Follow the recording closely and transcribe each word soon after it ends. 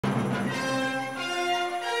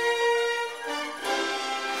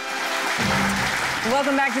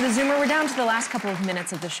Welcome back to theZoomer. We're down to the last couple of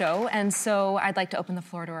minutes of the show, and so I'd like to open the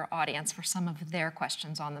floor to our audience for some of their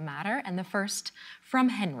questions on the matter. And the first from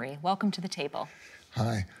Henry. Welcome to the table.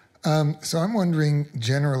 Hi. So I'm wondering,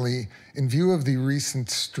 generally, in view of the recent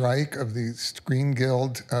strike of the Screen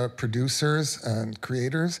Guild producers and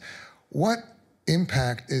creators, what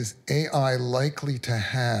impact is AI likely to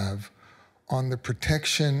have on the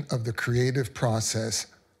protection of the creative process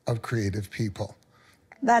of creative people?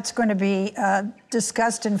 That's going to be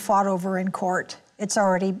discussed and fought over in court. It's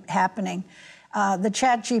already happening. The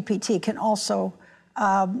ChatGPT can also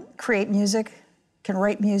create music, can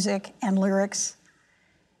write music and lyrics.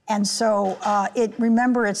 And so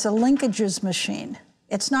remember, it's a linkages machine.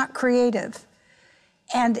 It's not creative.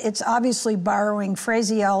 And it's obviously borrowing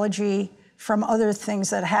phraseology from other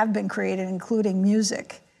things that have been created, including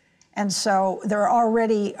music. And so there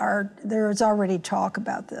is already talk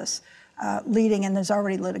about this. Leading, and there's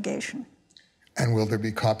already litigation. And will there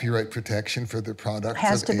be copyright protection for the products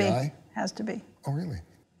of AI? Has to be. Oh, really?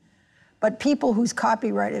 But people whose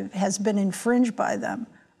copyright has been infringed by them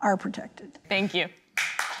are protected. Thank you.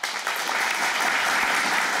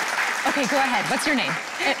 Okay, go ahead. What's your name?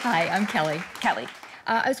 Hi, I'm Kelly. Kelly.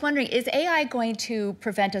 I was wondering, is AI going to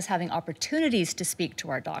prevent us having opportunities to speak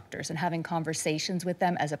to our doctors and having conversations with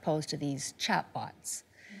them as opposed to these chatbots?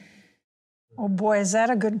 Oh boy, is that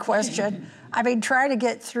a good question. I mean, try to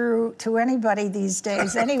get through to anybody these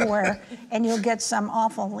days, anywhere, and you'll get some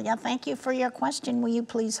awful, yeah, thank you for your question, will you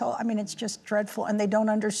please hold? I mean, it's just dreadful, and they don't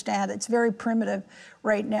understand. It's very primitive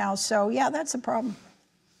right now, so yeah, that's a problem.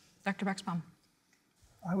 Dr. Buchsbaum.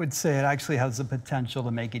 I would say it actually has the potential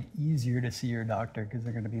to make it easier to see your doctor because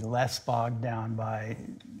they're going to be less bogged down by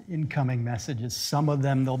incoming messages. Some of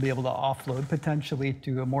them they'll be able to offload potentially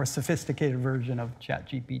to a more sophisticated version of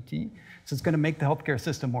ChatGPT. So it's going to make the healthcare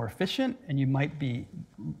system more efficient, and you might be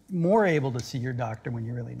more able to see your doctor when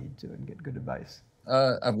you really need to and get good advice.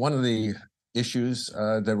 One of the issues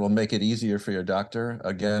that will make it easier for your doctor,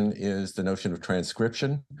 again, is the notion of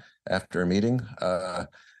transcription after a meeting.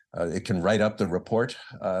 It can write up the report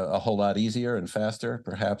a whole lot easier and faster,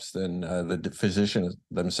 perhaps, than the physician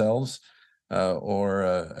themselves or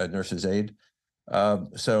a nurse's aide.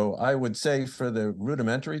 So I would say for the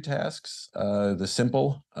rudimentary tasks, the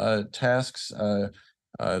simple tasks,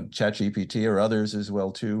 ChatGPT or others as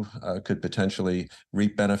well too, could potentially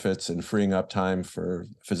reap benefits in freeing up time for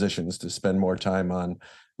physicians to spend more time on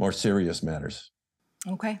more serious matters.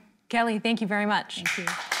 Okay. Kelly, thank you very much. Thank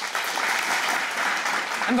you.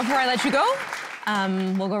 And before I let you go,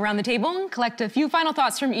 we'll go around the table and collect a few final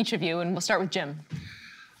thoughts from each of you, and we'll start with Jim.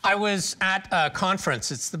 I was at a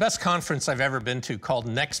conference. It's the best conference I've ever been to, called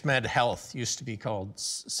NextMed Health. Used to be called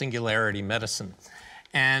Singularity Medicine.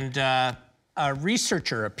 And a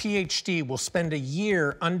researcher, a PhD, will spend a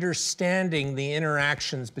year understanding the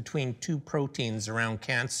interactions between two proteins around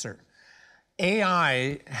cancer.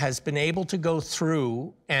 AI has been able to go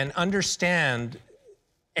through and understand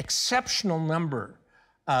exceptional number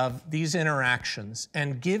of these interactions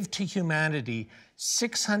and give to humanity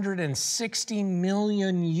 660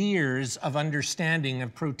 million years of understanding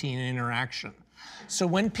of protein interaction. So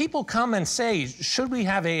when people come and say, should we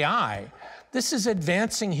have AI? This is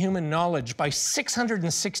advancing human knowledge by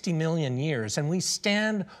 660 million years, and we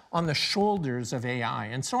stand on the shoulders of AI.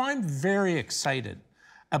 And so I'm very excited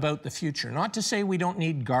about the future. Not to say we don't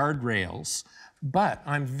need guardrails, but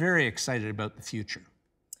I'm very excited about the future.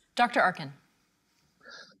 Dr. Arkin.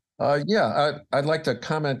 I'd like to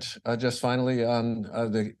comment just finally on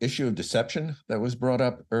the issue of deception that was brought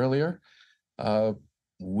up earlier.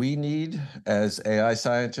 We need, as AI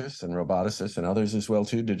scientists and roboticists and others as well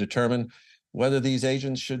too, to determine whether these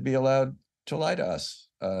agents should be allowed to lie to us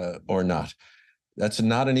or not. That's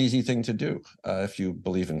not an easy thing to do. If you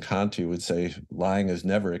believe in Kant, you would say lying is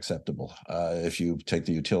never acceptable. If you take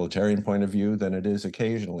the utilitarian point of view, then it is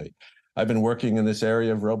occasionally. I've been working in this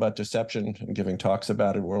area of robot deception and giving talks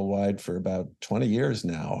about it worldwide for about 20 years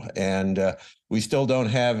now. And we still don't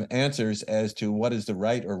have answers as to what is the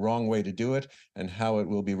right or wrong way to do it and how it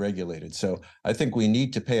will be regulated. So I think we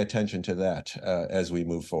need to pay attention to that as we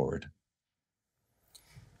move forward.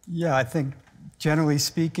 Yeah, I think generally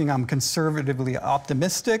speaking, I'm conservatively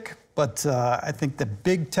optimistic, but I think the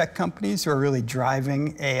big tech companies who are really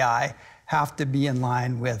driving AI have to be in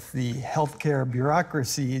line with the healthcare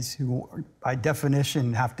bureaucracies who, by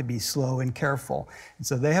definition, have to be slow and careful. And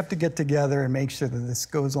so they have to get together and make sure that this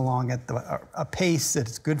goes along at a pace that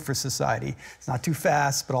is good for society. It's not too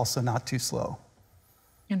fast, but also not too slow.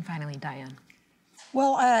 And finally, Diane.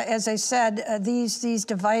 Well, as I said, these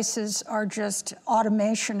devices are just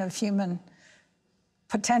automation of human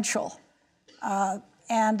potential.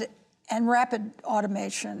 And and rapid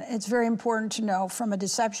automation, it's very important to know from a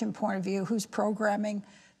deception point of view who's programming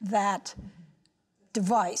that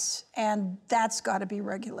device, and that's got to be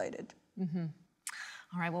regulated.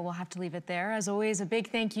 All right, well, we'll have to leave it there. As always, a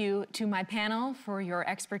big thank you to my panel for your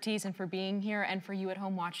expertise and for being here, and for you at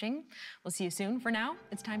home watching. We'll see you soon. For now,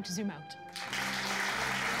 it's time to zoom out.